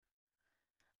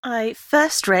I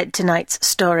first read tonight's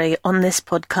story on this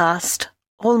podcast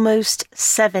almost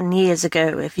 7 years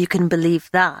ago, if you can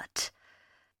believe that.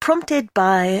 Prompted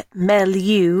by Mel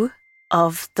Yu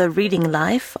of The Reading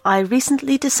Life, I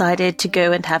recently decided to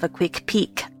go and have a quick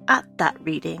peek at that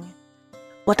reading.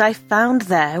 What I found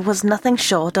there was nothing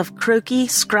short of croaky,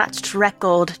 scratched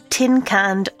record,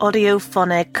 tin-canned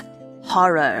audiophonic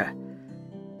horror.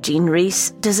 Jean Rhys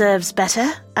deserves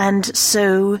better, and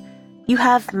so you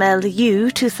have Mel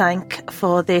Yu to thank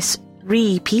for this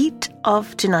repeat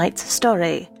of tonight's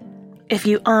story. If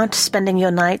you aren't spending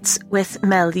your nights with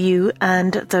Mel Yu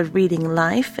and The Reading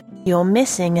Life, you're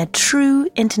missing a true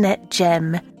internet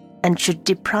gem and should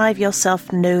deprive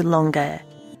yourself no longer.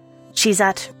 She's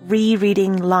at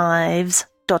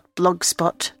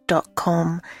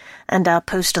rereadinglives.blogspot.com, and I'll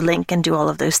post a link and do all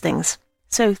of those things.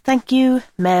 So thank you,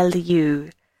 Mel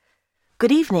Yu.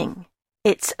 Good evening.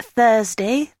 It's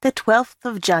Thursday, the 12th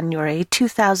of January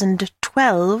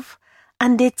 2012,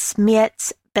 and it's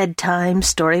Miette's Bedtime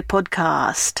Story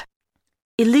Podcast.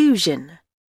 Illusion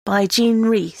by Jean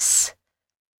Rhys.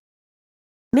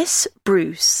 Miss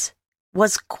Bruce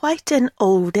was quite an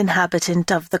old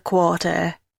inhabitant of the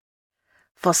quarter.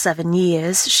 For 7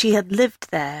 years she had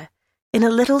lived there, in a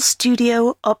little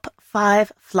studio up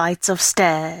 5 flights of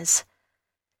stairs.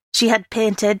 She had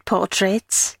painted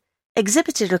portraits,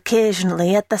 exhibited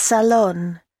occasionally at the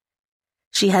salon.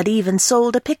 She had even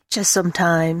sold a picture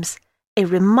sometimes, a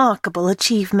remarkable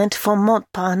achievement for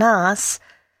Montparnasse,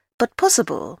 but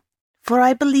possible, for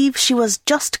I believe she was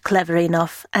just clever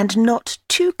enough and not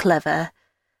too clever,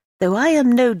 though I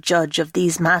am no judge of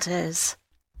these matters.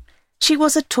 She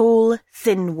was a tall,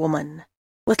 thin woman,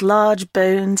 with large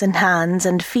bones and hands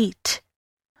and feet.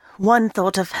 One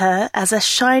thought of her as a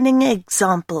shining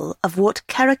example of what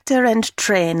character and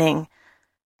training,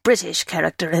 British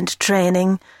character and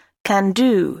training, can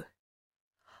do.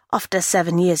 After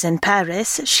 7 years in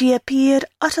Paris, she appeared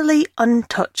utterly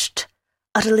untouched,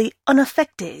 utterly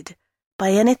unaffected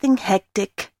by anything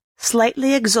hectic,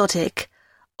 slightly exotic,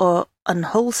 or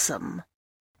unwholesome.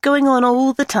 Going on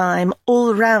all the time,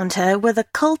 all round her, were the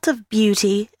cult of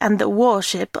beauty and the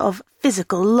worship of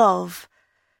physical love.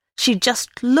 She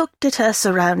just looked at her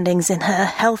surroundings in her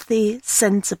healthy,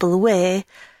 sensible way,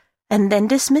 and then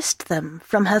dismissed them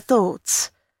from her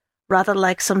thoughts, rather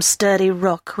like some sturdy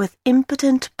rock with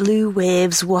impotent blue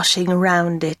waves washing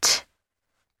round it.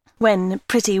 When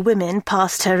pretty women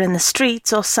passed her in the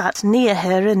streets or sat near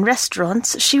her in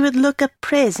restaurants, she would look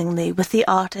appraisingly with the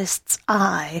artist's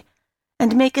eye,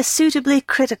 and make a suitably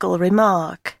critical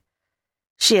remark.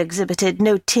 She exhibited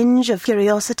no tinge of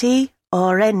curiosity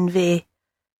or envy.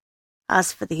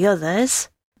 As for the others,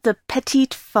 the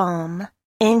petite femmes,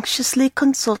 anxiously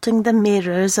consulting the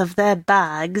mirrors of their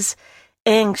bags,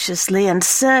 anxiously and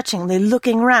searchingly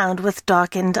looking round with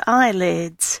darkened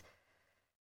eyelids.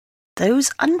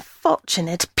 Those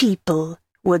unfortunate people,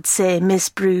 would say Miss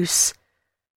Bruce,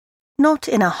 not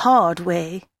in a hard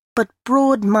way, but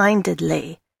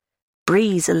broad-mindedly,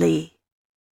 breezily,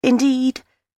 indeed,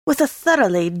 with a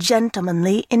thoroughly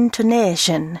gentlemanly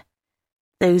intonation.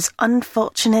 Those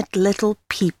unfortunate little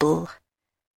people.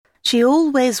 She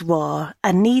always wore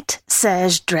a neat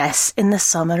serge dress in the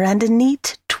summer and a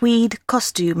neat tweed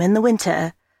costume in the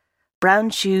winter, brown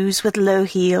shoes with low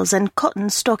heels and cotton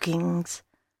stockings.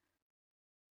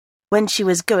 When she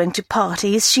was going to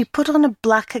parties, she put on a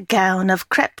black gown of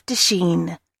crêpe de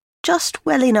chine, just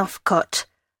well enough cut,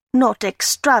 not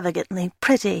extravagantly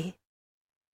pretty.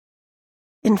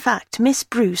 In fact, Miss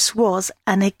Bruce was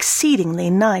an exceedingly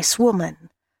nice woman.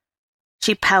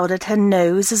 She powdered her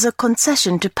nose as a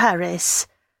concession to Paris.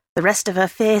 The rest of her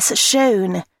face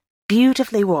shone,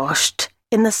 beautifully washed,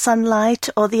 in the sunlight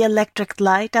or the electric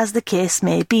light as the case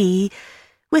may be,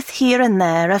 with here and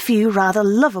there a few rather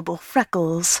lovable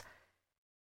freckles.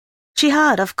 She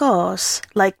had, of course,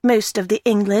 like most of the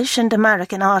English and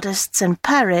American artists in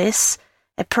Paris,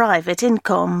 a private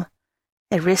income,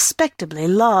 a respectably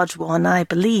large one, I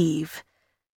believe.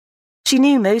 She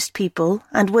knew most people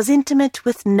and was intimate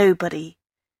with nobody.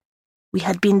 We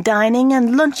had been dining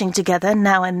and lunching together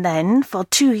now and then for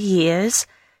 2 years,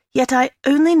 yet I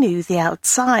only knew the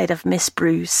outside of Miss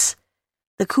Bruce,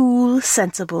 the cool,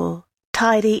 sensible,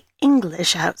 tidy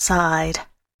English outside.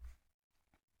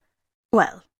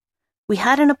 Well, we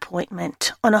had an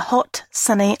appointment on a hot,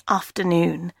 sunny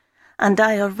afternoon, and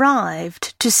I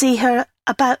arrived to see her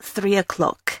about 3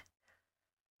 o'clock.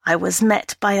 I was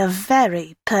met by a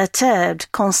very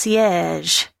perturbed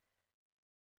concierge.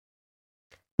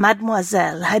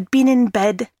 Mademoiselle had been in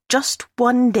bed just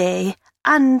 1 day,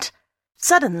 and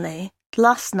suddenly,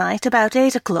 last night about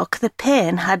 8 o'clock, the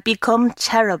pain had become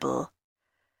terrible.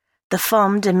 the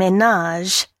femme de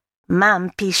ménage,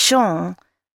 Ma'am Pichon,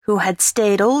 who had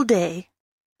stayed all day,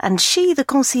 and she, the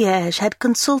concierge, had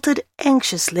consulted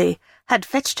anxiously, had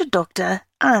fetched a doctor,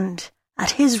 and,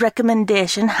 at his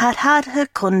recommendation, had had her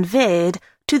conveyed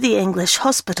to the English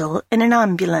hospital in an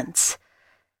ambulance.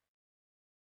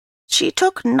 "She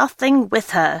took nothing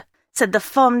with her," said the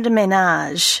femme de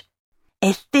ménage,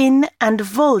 a thin and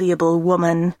voluble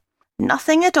woman.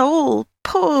 "Nothing at all,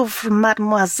 pauvre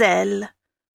mademoiselle.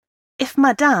 If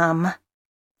madame,"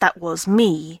 that was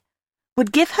me,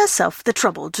 "would give herself the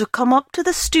trouble to come up to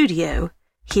the studio,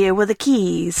 here were the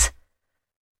keys."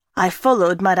 I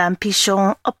followed Madame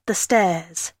Pichon up the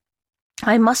stairs.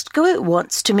 I must go at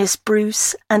once to Miss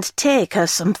Bruce and take her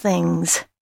some things.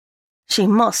 She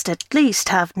must at least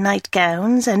have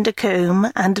nightgowns and a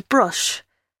comb and brush.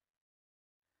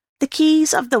 "The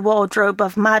keys of the wardrobe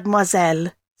of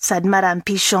Mademoiselle," said Madame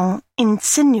Pichon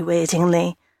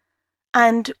insinuatingly,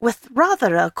 and with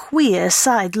rather a queer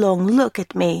sidelong look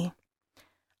at me,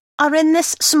 "are in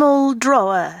this small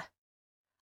drawer."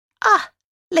 "Ah,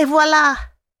 les voilà!"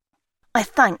 I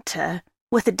thanked her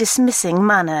with a dismissing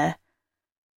manner.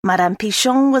 Madame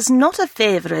Pichon was not a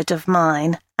favourite of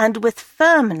mine, and with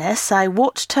firmness I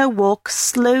watched her walk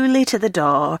slowly to the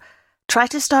door, try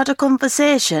to start a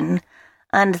conversation,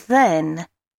 and then,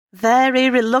 very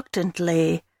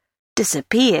reluctantly,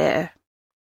 disappear.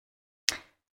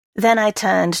 Then I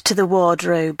turned to the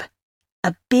wardrobe,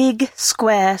 a big,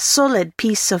 square, solid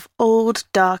piece of old,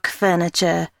 dark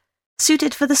furniture,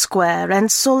 suited for the square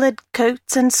and solid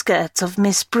coats and skirts of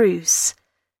Miss Bruce.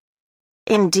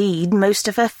 Indeed, most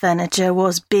of her furniture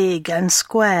was big and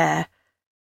square.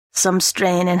 Some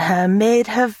strain in her made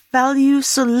her value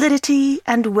solidity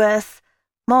and worth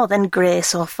more than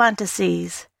grace or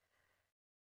fantasies.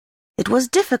 It was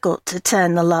difficult to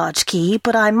turn the large key,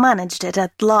 but I managed it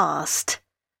at last.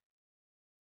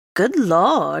 "Good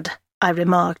Lord," I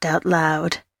remarked out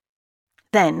loud.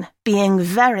 Then, being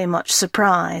very much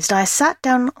surprised, I sat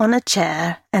down on a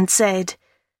chair and said,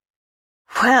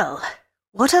 "Well,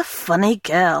 what a funny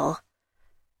girl."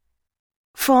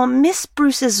 For Miss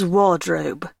Bruce's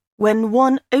wardrobe, when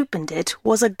one opened it,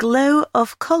 was a glow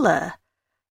of colour,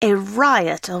 a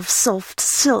riot of soft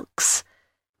silks,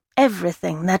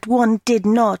 everything that one did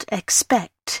not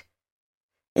expect.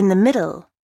 In the middle,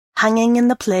 hanging in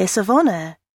the place of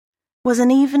honour, was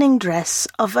an evening dress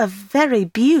of a very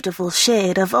beautiful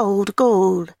shade of old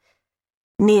gold.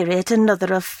 Near it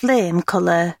another of flame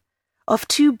colour, of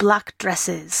two black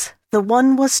dresses. The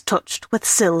one was touched with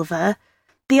silver,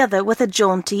 the other with a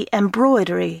jaunty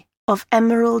embroidery of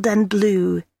emerald and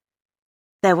blue.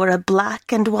 There were a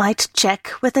black and white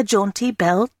check with a jaunty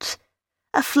belt,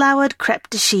 a flowered crêpe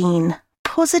de chine,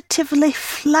 positively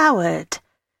flowered,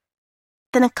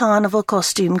 then a carnival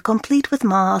costume complete with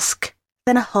mask,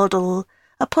 then a huddle,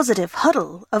 a positive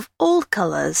huddle of all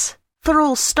colours, for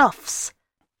all stuffs.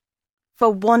 For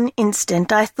one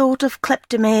instant I thought of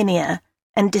kleptomania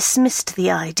and dismissed the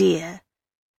idea.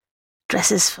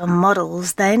 Dresses for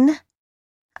models, then?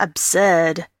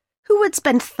 Absurd! Who would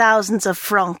spend thousands of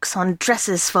francs on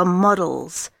dresses for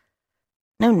models?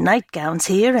 No nightgowns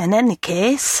here, in any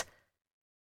case.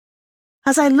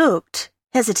 As I looked,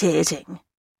 hesitating,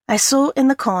 I saw in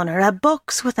the corner a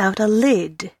box without a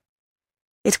lid.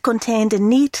 It contained a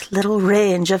neat little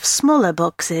range of smaller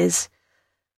boxes: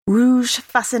 Rouge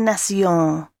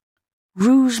Fascination,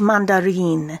 Rouge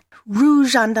Mandarine,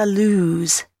 Rouge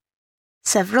Andalouse,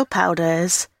 several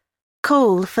powders,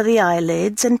 kohl for the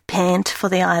eyelids and paint for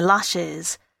the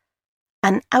eyelashes,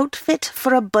 an outfit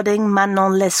for a budding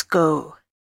Manon Lescaut.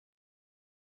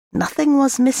 Nothing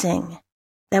was missing.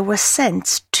 There were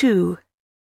scents, too.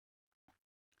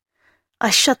 I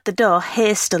shut the door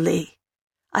hastily.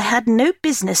 I had no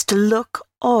business to look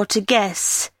or to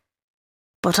guess.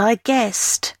 But I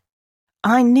guessed.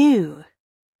 I knew.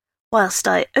 Whilst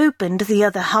I opened the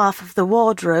other half of the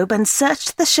wardrobe and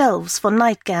searched the shelves for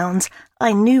nightgowns,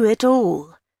 I knew it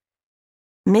all.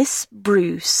 Miss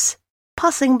Bruce,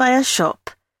 passing by a shop,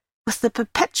 with the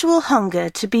perpetual hunger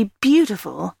to be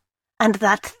beautiful, and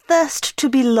that thirst to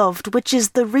be loved which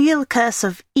is the real curse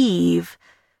of Eve,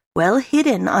 well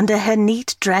hidden under her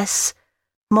neat dress,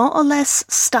 more or less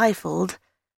stifled,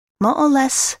 more or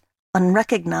less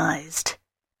unrecognized.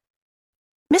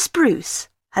 Miss Bruce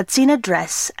had seen a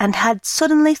dress and had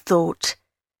suddenly thought,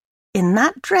 in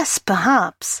that dress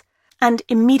perhaps, and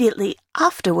immediately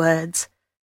afterwards,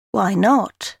 why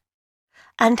not?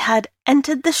 And had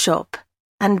entered the shop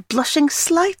and, blushing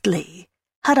slightly,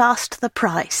 had asked the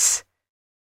price.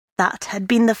 That had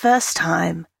been the first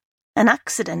time, an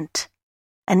accident,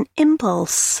 an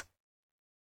impulse.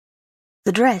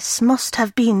 The dress must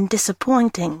have been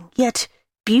disappointing, yet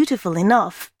beautiful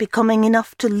enough, becoming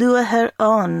enough to lure her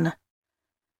on.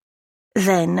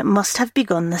 Then must have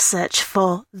begun the search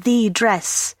for the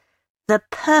dress, the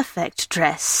perfect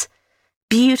dress,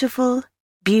 beautiful,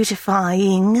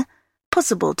 beautifying,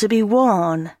 possible to be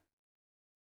worn.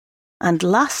 And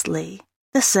lastly,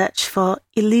 the search for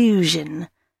illusion,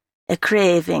 a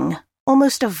craving,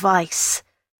 almost a vice,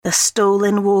 the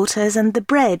stolen waters and the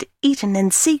bread eaten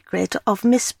in secret of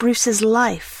Miss Bruce's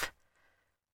life.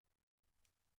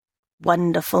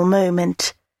 Wonderful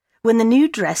moment, when the new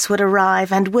dress would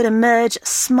arrive and would emerge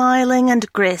smiling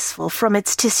and graceful from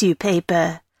its tissue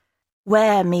paper.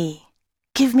 Wear me,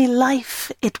 give me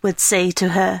life, it would say to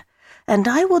her, and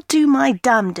I will do my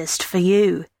damnedest for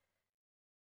you.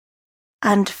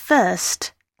 And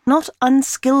first, not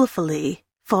unskilfully,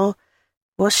 for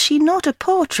was she not a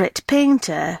portrait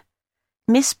painter?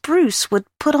 Miss Bruce would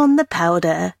put on the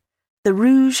powder, the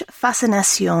rouge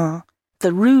fascination,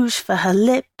 the rouge for her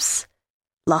lips,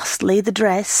 lastly the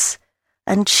dress,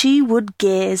 and she would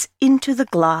gaze into the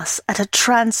glass at a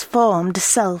transformed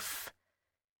self.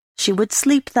 She would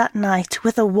sleep that night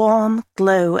with a warm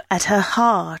glow at her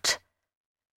heart.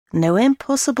 No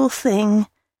impossible thing,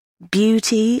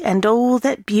 beauty and all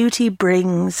that beauty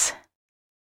brings.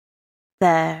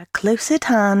 There, close at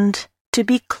hand, to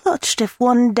be clutched if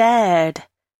one dared.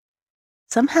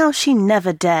 Somehow she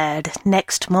never dared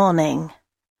next morning.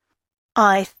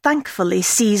 I thankfully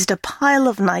seized a pile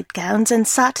of nightgowns and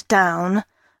sat down,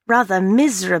 rather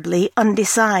miserably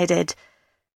undecided.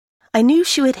 I knew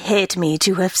she would hate me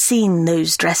to have seen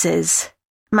those dresses.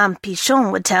 Mame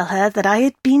Pichon would tell her that I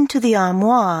had been to the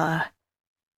armoire.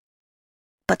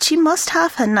 But she must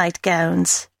have her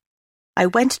nightgowns. I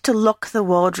went to lock the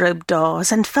wardrobe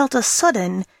doors and felt a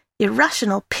sudden,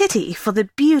 irrational pity for the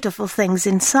beautiful things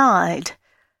inside.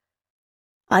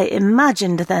 I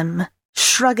imagined them,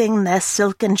 shrugging their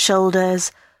silken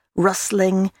shoulders,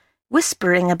 rustling,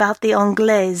 whispering about the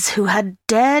Anglaise who had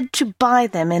dared to buy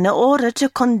them in order to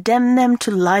condemn them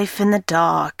to life in the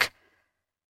dark.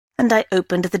 And I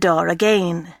opened the door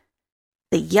again.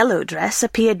 The yellow dress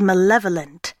appeared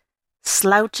malevolent,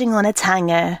 slouching on its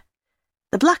hanger.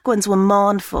 The black ones were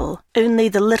mournful, only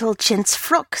the little chintz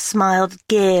frock smiled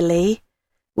gaily,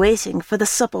 waiting for the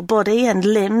supple body and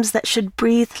limbs that should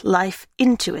breathe life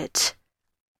into it.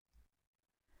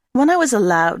 When I was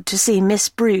allowed to see Miss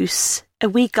Bruce, a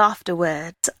week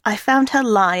afterwards, I found her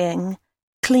lying,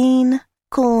 clean,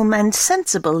 calm and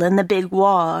sensible in the big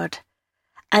ward,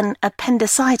 an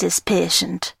appendicitis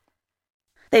patient.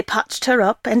 They patched her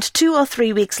up, and 2 or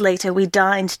 3 weeks later we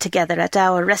dined together at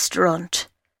our restaurant.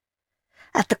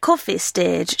 At the coffee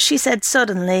stage, she said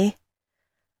suddenly,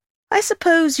 "I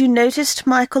suppose you noticed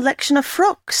my collection of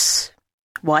frocks.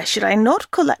 Why should I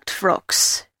not collect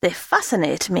frocks? They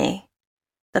fascinate me.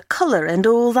 The colour and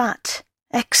all that.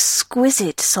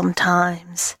 Exquisite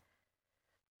sometimes."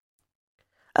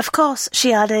 Of course,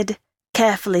 she added,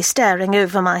 carefully staring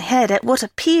over my head at what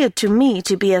appeared to me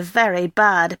to be a very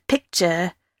bad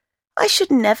picture, "I should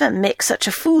never make such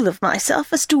a fool of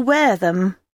myself as to wear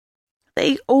them.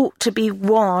 They ought to be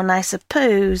worn, I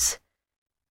suppose."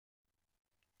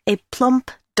 A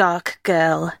plump, dark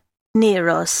girl, near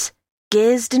us,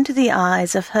 gazed into the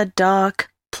eyes of her dark,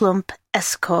 plump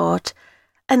escort,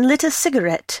 and lit a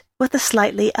cigarette with the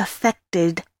slightly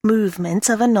affected movements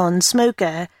of a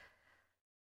non-smoker.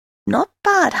 "Not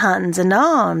bad hands and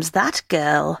arms, that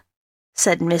girl,"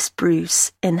 said Miss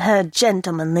Bruce in her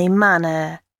gentlemanly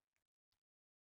manner.